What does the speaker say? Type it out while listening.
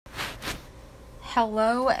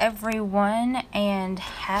Hello everyone, and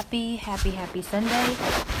happy Sunday.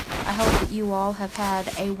 I hope that you all have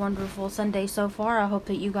had a wonderful Sunday so far. I hope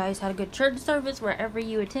that you guys had a good church service wherever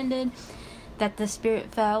you attended, that the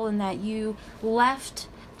Spirit fell and that you left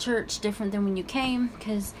church different than when you came,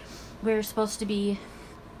 because we're supposed to be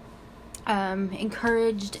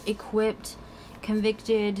encouraged, equipped,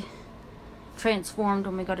 convicted, transformed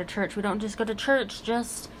when we go to church. We don't just go to church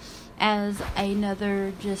just as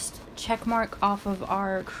another just check mark off of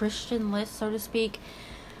our Christian list, so to speak,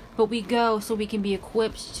 but we go so we can be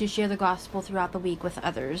equipped to share the gospel throughout the week with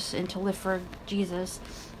others and to live for Jesus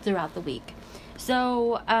throughout the week.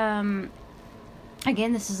 So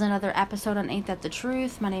again, this is another episode on Ain't That the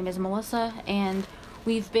Truth. My name is Melissa, and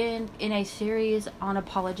we've been in a series on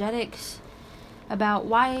apologetics about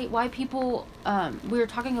why people we were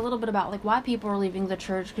talking a little bit about like why people are leaving the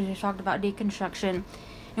church, because we talked about deconstruction.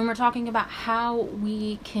 And we're talking about how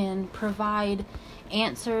we can provide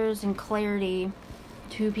answers and clarity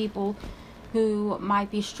to people who might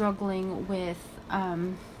be struggling with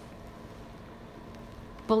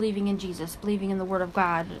believing in Jesus, believing in the Word of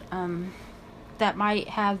God, that might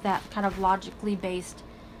have that kind of logically based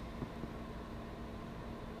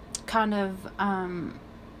kind of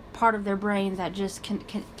part of their brain that just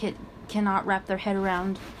cannot wrap their head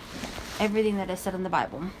around everything that is said in the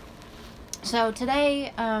Bible. So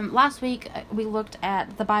today, last week, we looked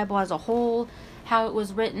at the Bible as a whole, how it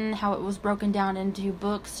was written, how it was broken down into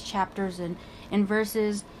books, chapters, and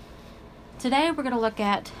verses. Today, we're going to look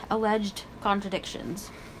at alleged contradictions.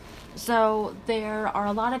 So there are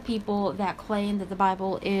a lot of people that claim that the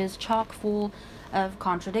Bible is chock full of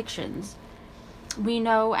contradictions. We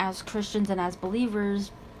know as Christians and as believers,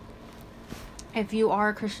 if you are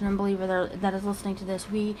a Christian and believer that is listening to this,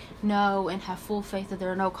 we know and have full faith that there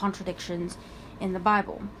are no contradictions in the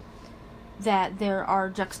Bible. That there are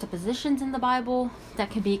juxtapositions in the Bible that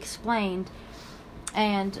can be explained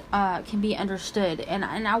and can be understood. And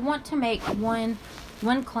I want to make one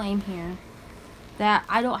claim here, that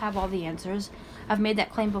I don't have all the answers. I've made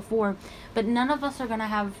that claim before, but none of us are going to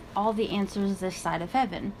have all the answers this side of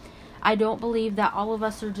heaven. I don't believe that all of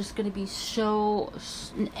us are just going to be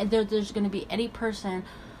there's going to be any person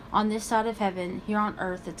on this side of heaven, here on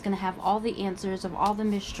earth, that's going to have all the answers of all the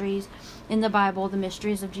mysteries in the Bible, the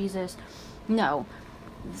mysteries of Jesus. No.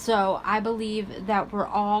 So I believe that we're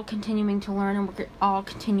all continuing to learn and we're all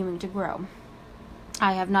continuing to grow.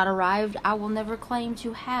 I have not arrived. I will never claim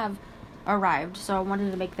to have arrived. So I wanted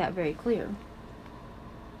to make that very clear.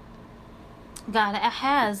 God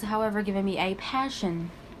has, however, given me a passion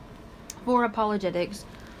for apologetics,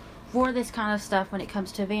 for this kind of stuff when it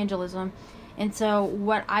comes to evangelism. And so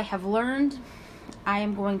what I have learned, I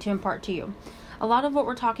am going to impart to you. A lot of what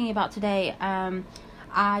we're talking about today,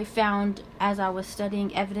 I found as I was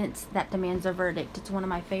studying Evidence That Demands a Verdict. It's one of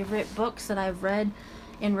my favorite books that I've read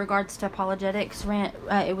in regards to apologetics.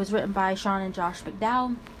 It was written by Sean and Josh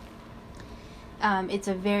McDowell. It's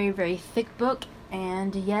a very, very thick book.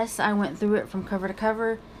 And yes, I went through it from cover to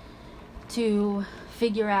cover to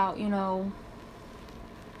figure out,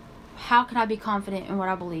 how can I be confident in what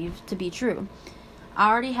I believe to be true? I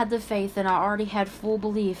already had the faith and I already had full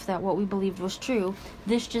belief that what we believed was true.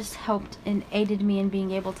 This just helped and aided me in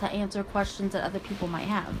being able to answer questions that other people might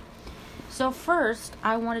have. So first,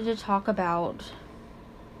 I wanted to talk about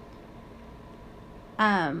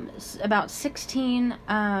 16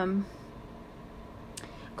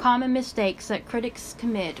 common mistakes that critics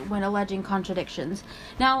commit when alleging contradictions.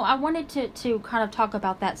 Now, I wanted to kind of talk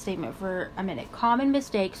about that statement for a minute. Common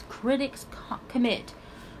mistakes critics commit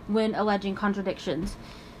when alleging contradictions.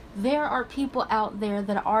 There are people out there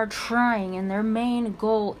that are trying, and their main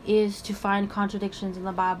goal is to find contradictions in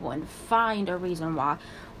the Bible and find a reason why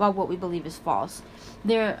what we believe is false.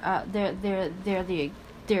 They're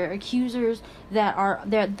accusers that's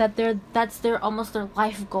almost their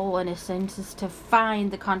life goal in a sense, is to find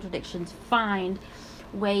the contradictions, find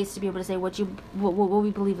ways to be able to say what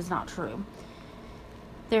we believe is not true.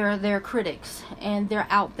 They're critics and they're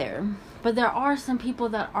out there, but there are some people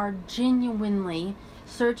that are genuinely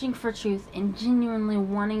searching for truth and genuinely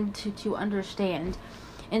wanting to understand.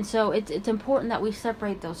 And so it's important that we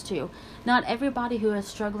separate those two. Not everybody who is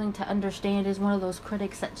struggling to understand is one of those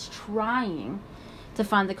critics that's trying to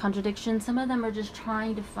find the contradiction. Some of them are just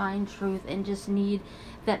trying to find truth and just need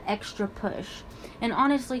that extra push. And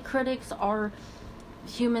honestly, critics are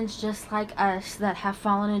humans just like us that have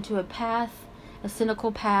fallen into a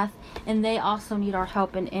cynical path, and they also need our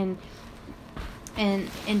help in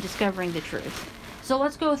discovering the truth. So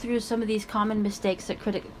let's go through some of these common mistakes that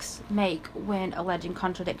critics make when alleging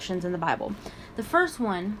contradictions in the Bible. The first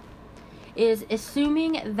one is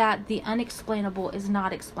assuming that the unexplainable is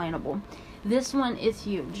not explainable. This one is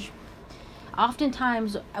huge.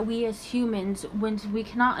 Oftentimes, we as humans, when we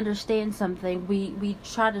cannot understand something, we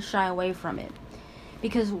try to shy away from it.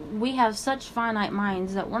 Because we have such finite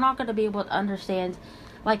minds that we're not going to be able to understand,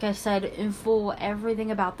 like I said, in full, everything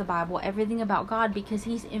about the Bible, everything about God, because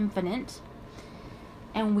He's infinite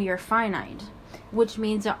and we are finite. Which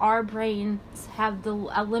means that our brains have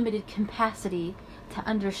a limited capacity to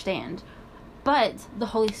understand. But the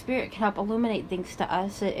Holy Spirit can help illuminate things to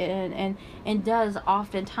us, and does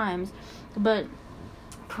oftentimes. But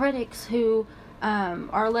critics who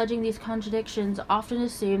are alleging these contradictions often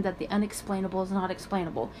assume that the unexplainable is not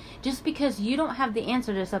explainable. Just because you don't have the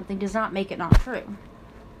answer to something does not make it not true.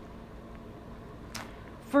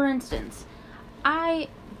 For instance, I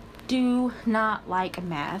do not like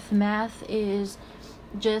math. Math is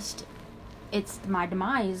just, it's my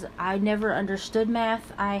demise. I never understood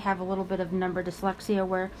math. I have a little bit of number dyslexia,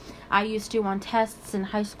 where I used to, on tests in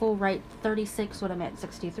high school, write 36 when I meant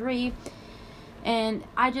 63. And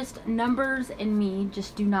numbers and me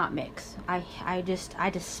just do not mix. I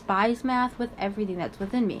despise math with everything that's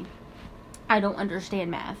within me. I don't understand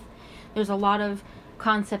math. There's a lot of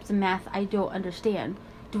concepts in math I don't understand.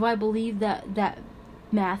 Do I believe that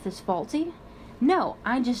math is faulty? No,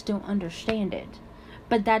 I just don't understand it.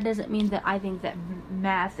 But that doesn't mean that I think that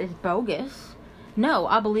math is bogus. No,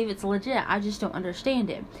 I believe it's legit. I just don't understand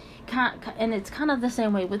it. And it's kind of the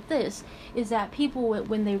same way with this, is that people,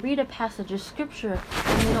 when they read a passage of scripture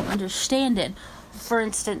and they don't understand it, for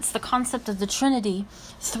instance, the concept of the Trinity,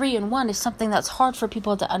 3 in 1, is something that's hard for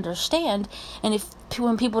people to understand. And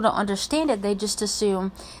when people don't understand it, they just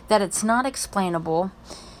assume that it's not explainable,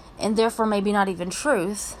 and therefore maybe not even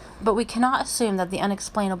truth. But we cannot assume that the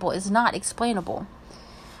unexplainable is not explainable.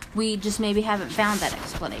 We just maybe haven't found that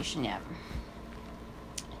explanation yet.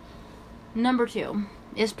 Number 2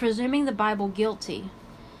 is presuming the Bible guilty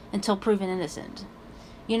until proven innocent.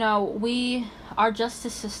 Our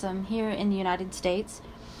justice system here in the United States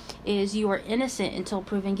is you are innocent until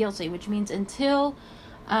proven guilty, which means until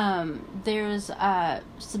there's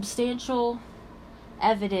substantial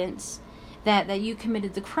evidence that you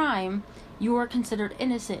committed the crime, you are considered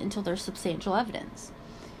innocent until there's substantial evidence.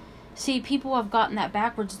 See, people have gotten that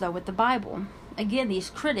backwards, though, with the Bible. Again, these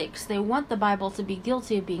critics, they want the Bible to be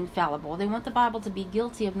guilty of being fallible. They want the Bible to be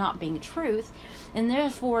guilty of not being truth, and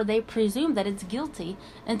therefore they presume that it's guilty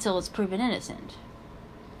until it's proven innocent.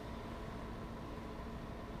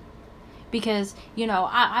 Because,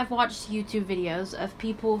 I've watched YouTube videos of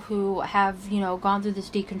people who have, gone through this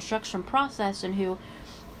deconstruction process and who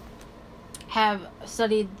have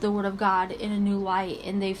studied the Word of God in a new light,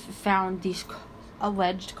 and they've found these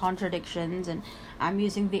alleged contradictions, and I'm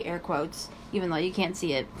using the air quotes even though you can't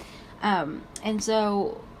see it, and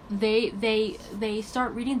so they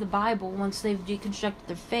start reading the Bible once they've deconstructed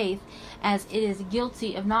their faith as it is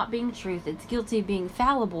guilty of not being truth, it's guilty of being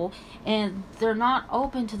fallible, and they're not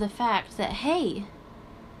open to the fact that, hey,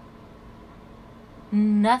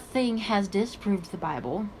 nothing has disproved the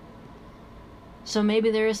Bible, so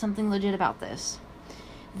maybe there is something legit about this.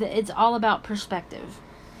 It's all about perspective.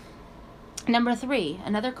 Number 3,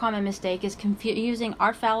 another common mistake is confusing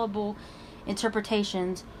our fallible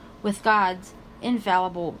interpretations with God's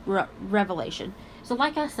infallible revelation. So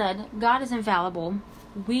like I said, God is infallible.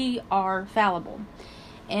 We are fallible.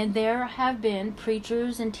 And there have been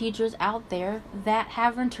preachers and teachers out there that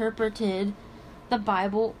have interpreted the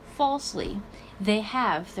Bible falsely.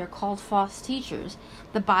 They're called false teachers.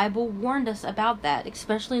 The Bible warned us about that,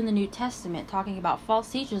 especially in the New Testament, talking about false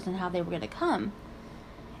teachers and how they were going to come.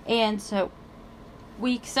 And so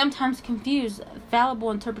we sometimes confuse fallible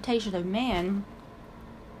interpretation of man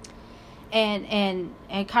and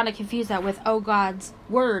kind of confuse that with, God's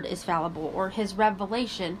word is fallible, or his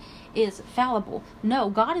revelation is fallible. No,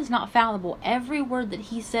 God is not fallible. Every word that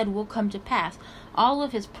he said will come to pass. All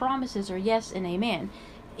of his promises are yes and amen.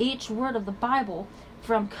 Each word of the Bible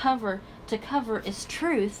from cover to cover is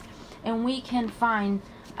truth, and we can find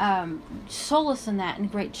solace in that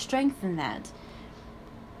and great strength in that.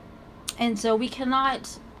 And so we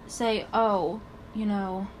cannot say,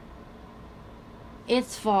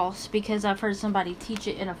 it's false because I've heard somebody teach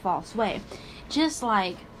it in a false way. Just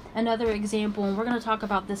like another example, and we're going to talk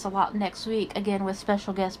about this a lot next week, again with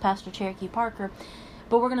special guest Pastor Cherokee Parker,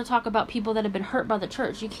 but we're going to talk about people that have been hurt by the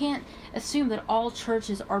church. You can't assume that all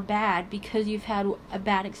churches are bad because you've had a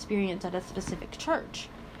bad experience at a specific church.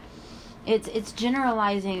 It's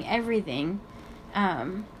generalizing everything,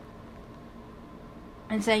 and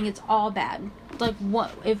saying it's all bad. Like,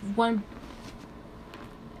 if one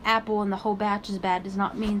apple in the whole batch is bad does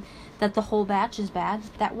not mean that the whole batch is bad,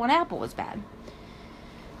 that one apple is bad.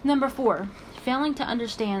 Number 4, failing to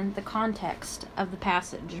understand the context of the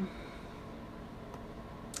passage.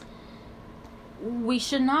 We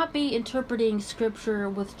should not be interpreting scripture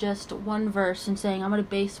with just one verse and saying, I'm going to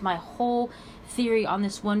base my whole theory on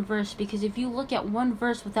this one verse, because if you look at one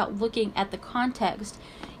verse without looking at the context,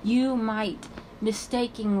 you might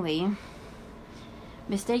mistakenly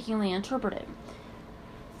interpret it.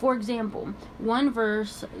 For example, one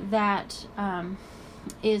verse that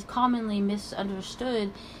is commonly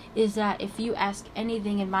misunderstood is that if you ask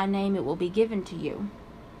anything in my name, it will be given to you.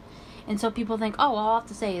 And so people think, oh, all I have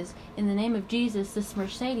to say is, in the name of Jesus, this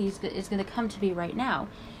Mercedes is going to come to me right now.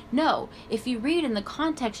 No, if you read in the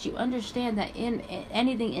context, you understand that in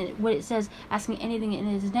anything, in what it says, asking anything in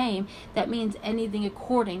his name, that means anything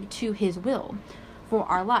according to his will for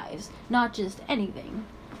our lives, not just anything.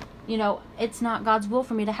 You know, it's not God's will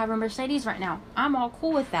for me to have a Mercedes right now. I'm all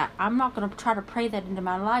cool with that. I'm not going to try to pray that into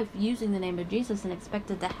my life using the name of Jesus and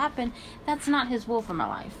expect it to happen. That's not his will for my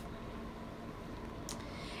life.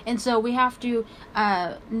 And so we have to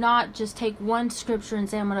not just take one scripture and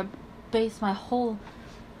say, I'm going to base my whole,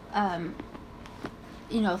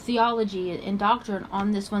 theology and doctrine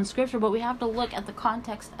on this one scripture. But we have to look at the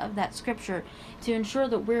context of that scripture to ensure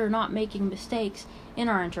that we're not making mistakes in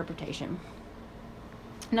our interpretation.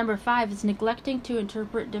 Number 5 is neglecting to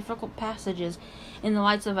interpret difficult passages in the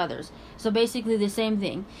lights of others. So basically the same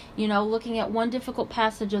thing. Looking at one difficult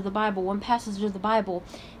passage of the Bible, one passage of the Bible,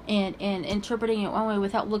 and interpreting it one way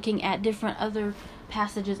without looking at different other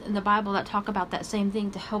passages in the Bible that talk about that same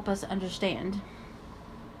thing to help us understand.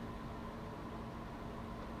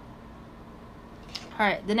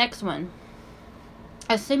 Alright, the next one.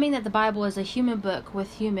 Assuming that the Bible is a human book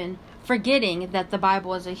with forgetting that the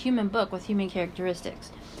Bible is a human book with human characteristics.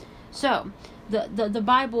 So, the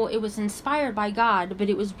Bible, it was inspired by God, but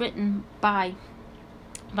it was written by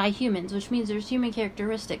humans, which means there's human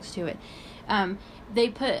characteristics to it. They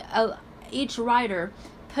put each writer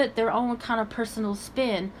put their own kind of personal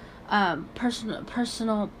spin,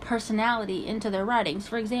 personality into their writings.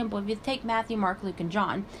 For example, if you take Matthew, Mark, Luke, and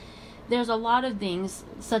John, there's a lot of things,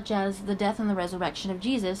 such as the death and the resurrection of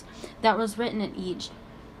Jesus, that was written in each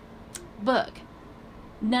book.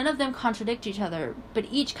 None of them contradict each other, but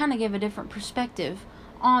each kind of give a different perspective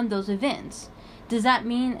on those events. Does that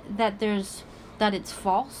mean that it's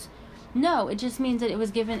false? No, it just means that it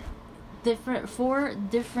was given four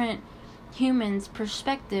different humans'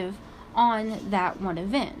 perspective on that one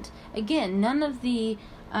event. Again, none of the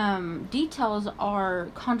details are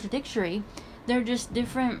contradictory. They're just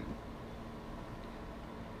different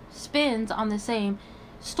spins on the same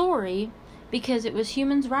story, because it was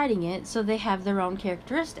humans writing it, so they have their own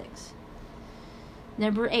characteristics.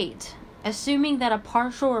 Number 8, assuming that a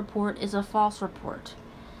partial report is a false report.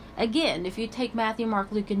 Again, if you take Matthew,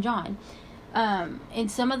 Mark, Luke, and John, in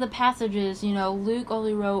some of the passages, Luke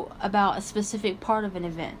only wrote about a specific part of an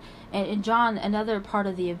event, and John another part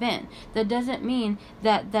of the event. That doesn't mean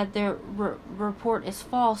that their report is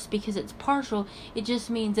false because it's partial. It just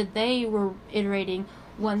means that they were iterating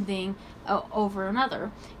one thing over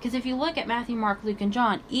another. Because if you look at Matthew, Mark, Luke, and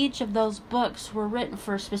John, each of those books were written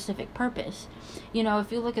for a specific purpose.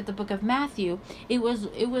 If you look at the book of Matthew, it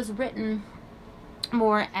was written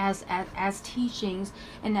more as teachings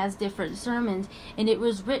and as different sermons, and it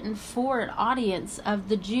was written for an audience of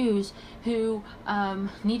the Jews who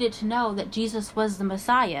needed to know that Jesus was the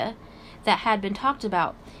Messiah that had been talked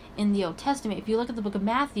about in the Old Testament. If you look at the book of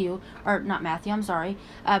Mark,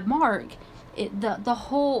 the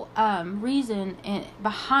whole reason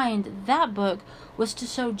behind that book was to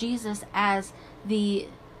show Jesus as a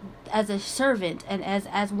servant and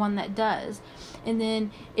as one that does. And then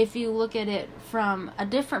if you look at it from a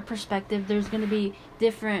different perspective, there's going to be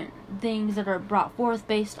different things that are brought forth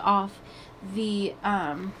based off the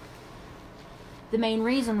main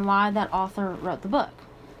reason why that author wrote the book.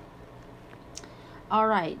 All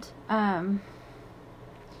right.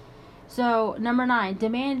 So, number 9,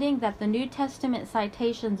 demanding that the New Testament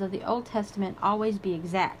citations of the Old Testament always be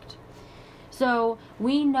exact. So,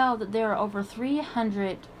 we know that there are over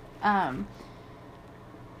 300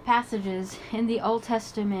 passages in the Old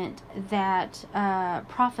Testament that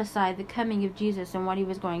prophesy the coming of Jesus and what he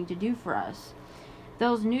was going to do for us.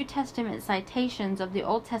 Those New Testament citations of the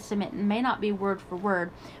Old Testament may not be word for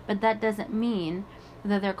word, but that doesn't mean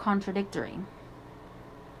that they're contradictory.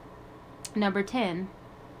 Number 10,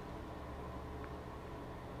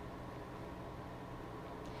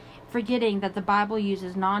 forgetting that the Bible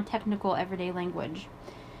uses non-technical everyday language.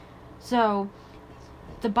 So,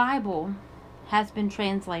 the Bible has been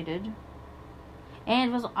translated,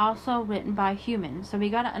 and was also written by humans. So we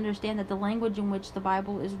got to understand that the language in which the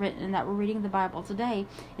Bible is written and that we're reading the Bible today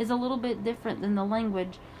is a little bit different than the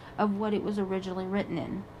language of what it was originally written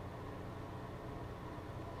in.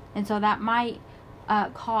 And so that might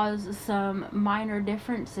cause some minor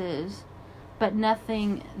differences, but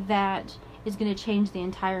nothing that is going to change the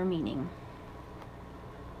entire meaning.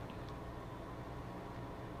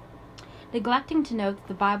 Neglecting to note that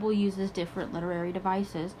the Bible uses different literary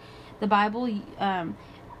devices. The Bible,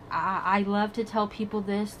 I love to tell people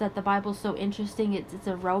this, that the Bible's so interesting. It's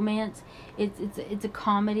a romance, it's a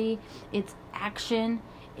comedy, it's action,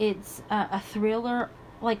 it's a thriller,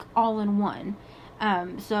 like all in one.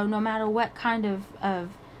 So no matter what kind of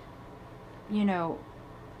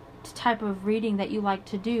type of reading that you like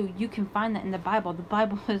to do, you can find that in the Bible. The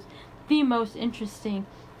Bible is the most interesting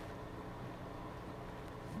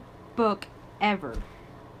book ever.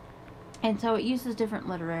 And so it uses different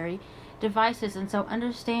literary devices. And so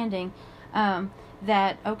understanding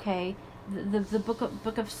that, okay, the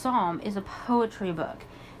book of Psalm is a poetry book.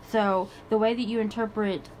 So the way that you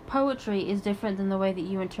interpret poetry is different than the way that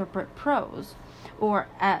you interpret prose or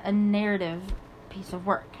a narrative piece of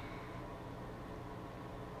work.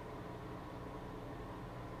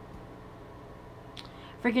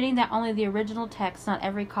 Forgetting that only the original text, not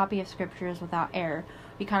every copy of Scripture, is without error.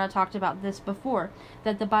 We kind of talked about this before,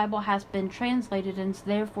 that the Bible has been translated, and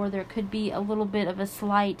therefore there could be a little bit of a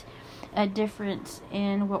slight difference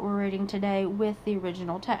in what we're reading today with the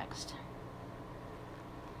original text.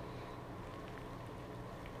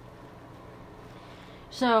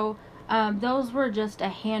 So, those were just a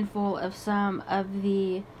handful of some of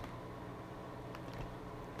the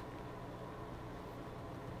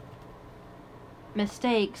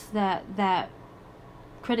mistakes that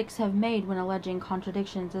critics have made when alleging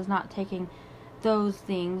contradictions, is not taking those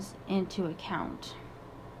things into account.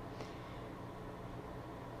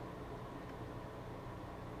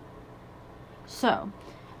 So,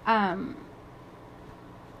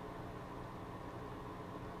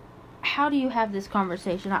 how do you have this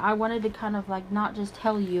conversation? I wanted to kind of like not just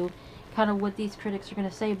tell you kind of what these critics are going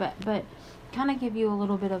to say, but kind of give you a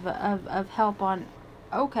little bit of help on,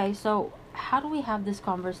 okay, so how do we have this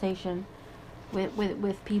conversation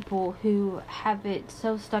with people who have it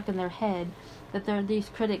so stuck in their head, that there are these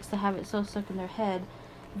critics that have it so stuck in their head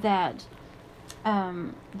that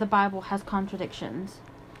the Bible has contradictions?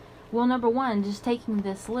 Well, number one, just taking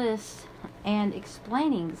this list and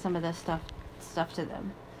explaining some of this stuff to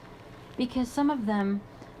them. Because some of them,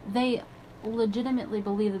 they legitimately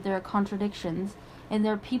believe that there are contradictions, and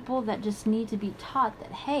there are people that just need to be taught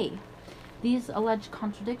that, hey, these alleged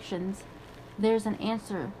contradictions, there's an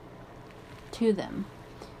answer to them,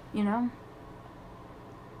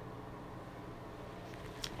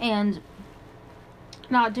 and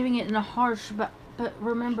not doing it in a harsh, but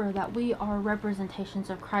remember that we are representations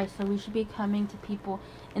of Christ, so we should be coming to people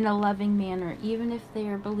in a loving manner, even if they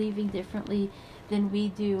are believing differently than we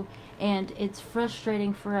do. And it's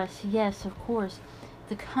frustrating for us, yes, of course,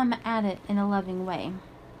 to come at it in a loving way.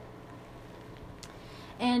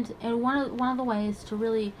 And one of the ways to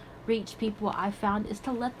really reach people, I found, is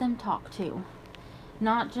to let them talk too.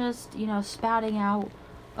 Not just, spouting out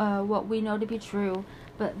what we know to be true,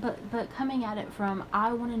 but coming at it from,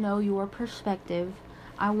 I want to know your perspective.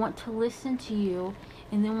 I want to listen to you.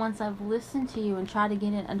 And then once I've listened to you and try to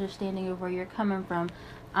get an understanding of where you're coming from,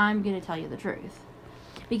 I'm going to tell you the truth.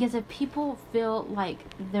 Because if people feel like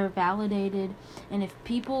they're validated, and if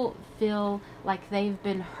people feel like they've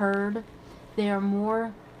been heard, they are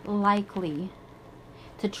more likely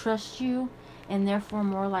to trust you, and therefore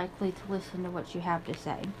more likely to listen to what you have to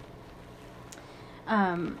say.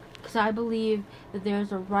 Because I believe that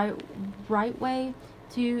there's a right way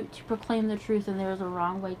to proclaim the truth, and there's a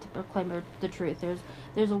wrong way to proclaim the truth.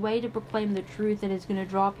 There's a way to proclaim the truth that is going to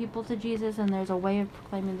draw people to Jesus, and there's a way of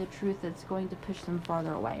proclaiming the truth that's going to push them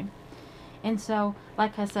farther away. And so,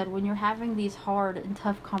 like I said, when you're having these hard and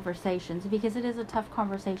tough conversations, because it is a tough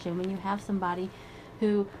conversation, when you have somebody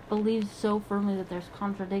who believes so firmly that there's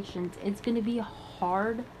contradictions, it's going to be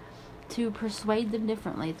hard to persuade them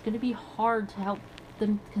differently. It's going to be hard to help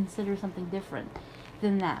them consider something different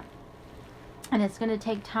than that. And it's going to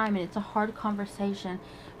take time, and it's a hard conversation.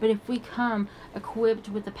 But if we come equipped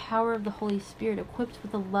with the power of the Holy Spirit, equipped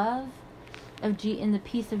with the love of and the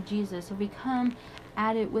peace of Jesus, if we come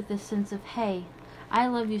at it with a sense of, hey, I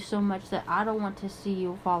love you so much that I don't want to see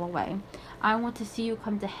you fall away. I want to see you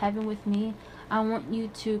come to heaven with me. I want you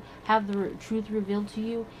to have the truth revealed to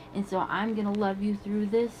you. And so I'm going to love you through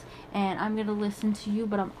this, and I'm going to listen to you,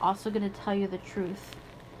 but I'm also going to tell you the truth.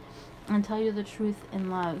 And tell you the truth in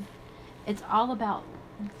love. It's all about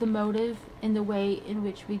the motive and the way in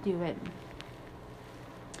which we do it.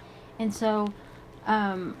 And so,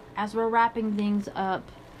 as we're wrapping things up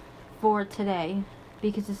for today,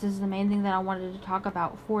 because this is the main thing that I wanted to talk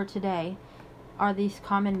about for today, are these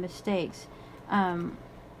common mistakes. As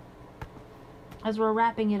we're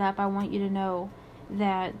wrapping it up, I want you to know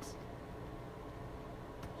that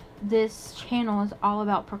this channel is all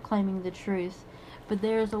about proclaiming the truth. But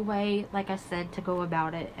there's a way, like I said, to go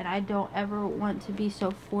about it. And I don't ever want to be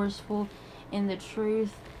so forceful in the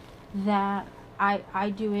truth that I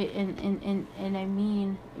do it in a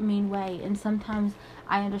mean way. And sometimes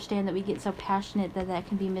I understand that we get so passionate that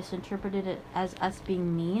can be misinterpreted as us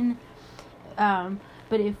being mean.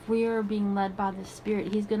 But if we are being led by the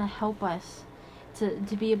Spirit, He's going to help us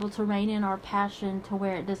to be able to rein in our passion to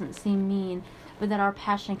where it doesn't seem mean, but that our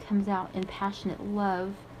passion comes out in passionate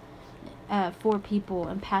love for people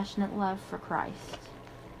and passionate love for Christ.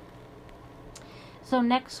 So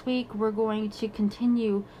next week we're going to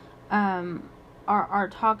continue our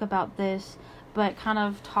talk about this, but kind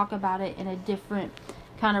of talk about it in a different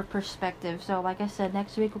kind of perspective. So like I said,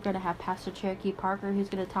 next week we're going to have Pastor Cherokee Parker, who's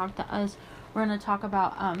going to talk to us. We're going to talk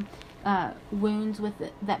about wounds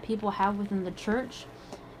that people have within the church,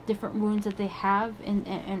 different wounds that they have,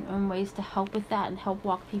 and ways to help with that and help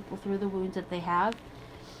walk people through the wounds that they have.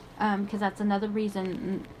 Because that's another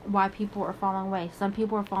reason why people are falling away. Some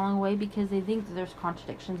people are falling away because they think that there's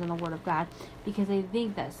contradictions in the Word of God, because they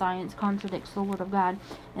think that science contradicts the Word of God,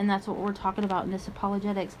 and that's what we're talking about in this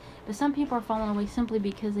apologetics. But some people are falling away simply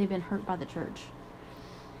because they've been hurt by the church,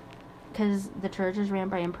 because the church is ran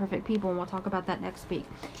by imperfect people, and we'll talk about that next week.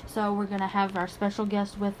 So we're going to have our special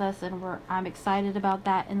guest with us, and I'm excited about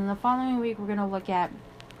that. And then the following week we're going to look at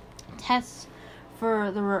tests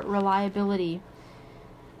for the reliability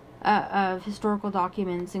of historical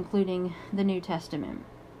documents, including the New Testament,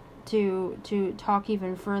 to talk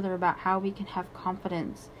even further about how we can have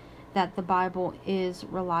confidence that the Bible is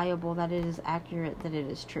reliable, that it is accurate, that it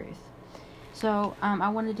is truth. So I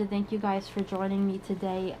wanted to thank you guys for joining me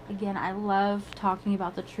today. Again, I love talking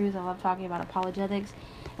about the truth. I love talking about apologetics,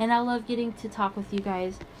 and I love getting to talk with you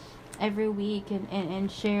guys every week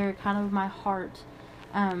and share kind of my heart.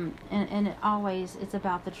 And it's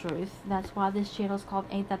about the truth. That's why this channel is called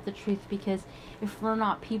Ain't That the Truth, because if we're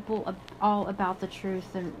not people all about the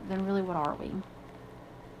truth, then really what are we?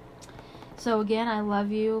 So again, I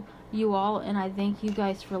love you all, and I thank you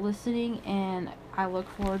guys for listening, and I look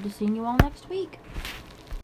forward to seeing you all next week.